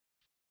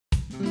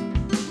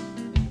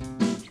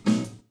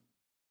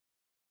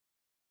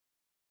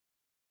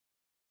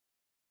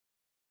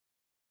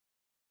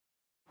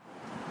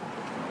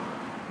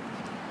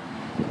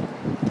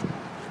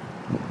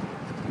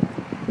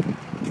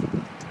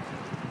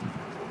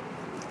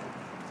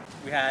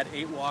We had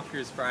 8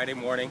 walkers Friday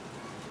morning,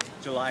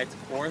 July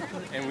 4th,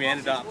 and we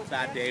ended up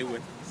that day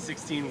with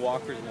 16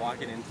 walkers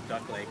walking into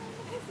Duck Lake.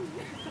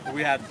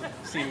 We had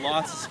seen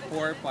lots of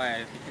support by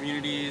the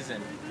communities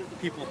and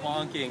people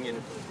honking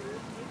and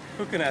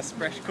cooking us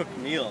fresh cooked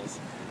meals.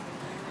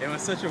 It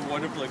was such a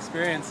wonderful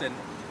experience, and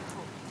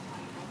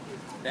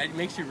that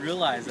makes you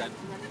realize that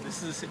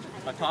this is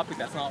a topic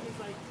that's not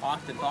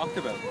often talked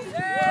about.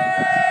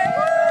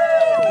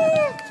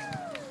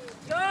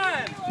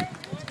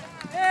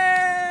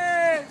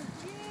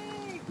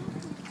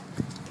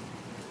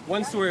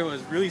 One story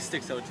that really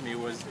sticks out to me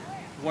was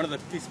one of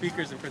the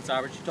speakers in Prince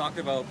Albert. She talked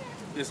about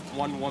this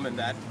one woman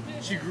that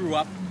she grew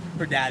up,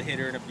 her dad hit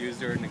her and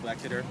abused her and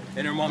neglected her,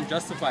 and her mom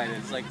justified it.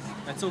 It's like,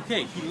 that's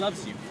okay, he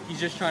loves you. He's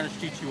just trying to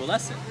teach you a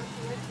lesson.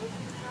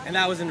 And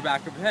that was in the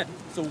back of her head.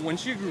 So when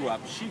she grew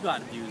up, she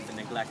got abused and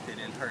neglected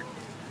and hurt.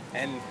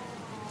 And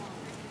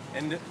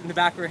in the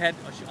back of her head,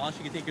 all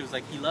she could think of was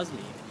like, he loves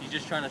me. He's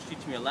just trying to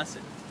teach me a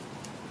lesson.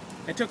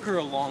 It took her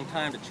a long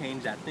time to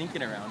change that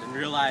thinking around and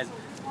realize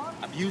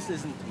abuse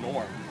isn't the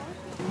norm.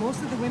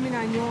 Most of the women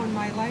I know in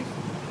my life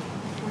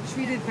were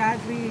treated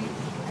badly,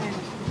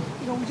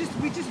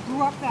 and we just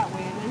grew up that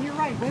way. And you're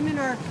right, women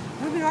are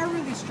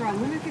really strong.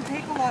 Women can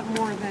take a lot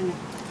more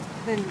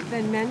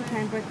than men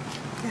can, but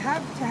to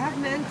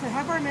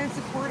have our men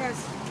support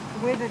us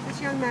the way that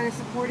this young man is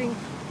supporting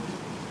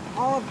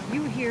all of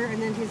you here,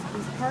 and then his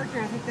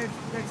partner, I think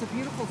that's a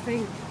beautiful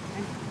thing.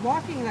 And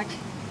walking like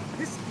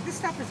this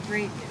stuff is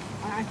great.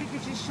 I think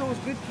it just shows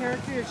good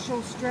character, it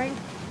shows strength,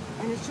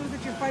 and it shows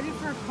that you're fighting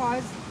for a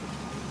cause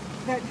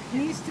that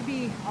needs to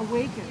be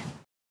awakened.